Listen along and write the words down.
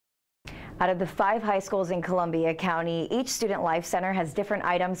Out of the 5 high schools in Columbia County, each Student Life Center has different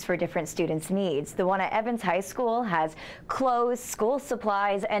items for different students' needs. The one at Evans High School has clothes, school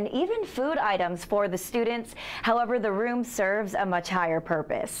supplies, and even food items for the students. However, the room serves a much higher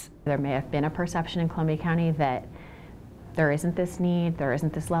purpose. There may have been a perception in Columbia County that there isn't this need, there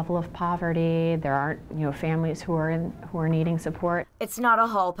isn't this level of poverty, there aren't, families who are needing support. It's not a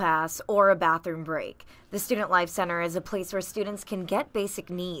hall pass or a bathroom break. The Student Life Center is a place where students can get basic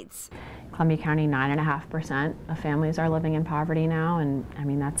needs. Columbia County, 9.5% of families are living in poverty now, and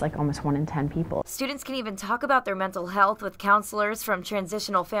that's like almost 1 in 10 people. Students can even talk about their mental health with counselors from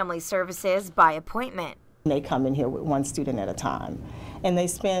Transitional Family Services by appointment. They come in here with 1 student at a time, and they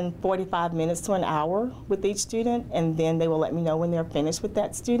spend 45 minutes to an hour with each student, and then they will let me know when they're finished with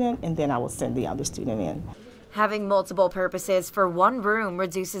that student, and then I will send the other student in. Having multiple purposes for one room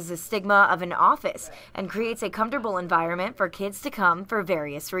reduces the stigma of an office and creates a comfortable environment for kids to come for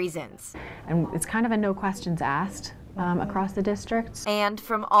various reasons. And it's kind of a no questions asked across the district. And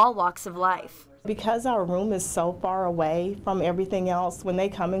from all walks of life. Because our room is so far away from everything else, when they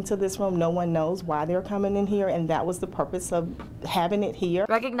come into this room, no one knows why they're coming in here, and that was the purpose of having it here.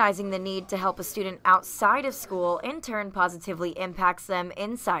 Recognizing the need to help a student outside of school in turn positively impacts them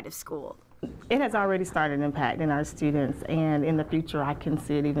inside of school. It has already started impacting our students, and in the future I can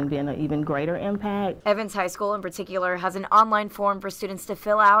see it even being an even greater impact. Evans High School in particular has an online form for students to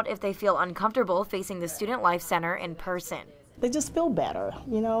fill out if they feel uncomfortable facing the Student Life Center in person. They just feel better.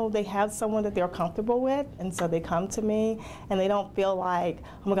 They have someone that they're comfortable with, and so they come to me and they don't feel like,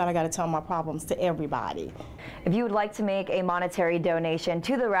 oh my God, I got to tell my problems to everybody. If you would like to make a monetary donation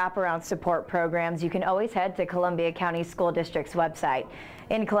to the wraparound support programs, you can always head to Columbia County School District's website.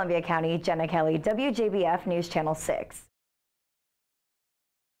 In Columbia County, Jenna Kelly, WJBF News Channel 6.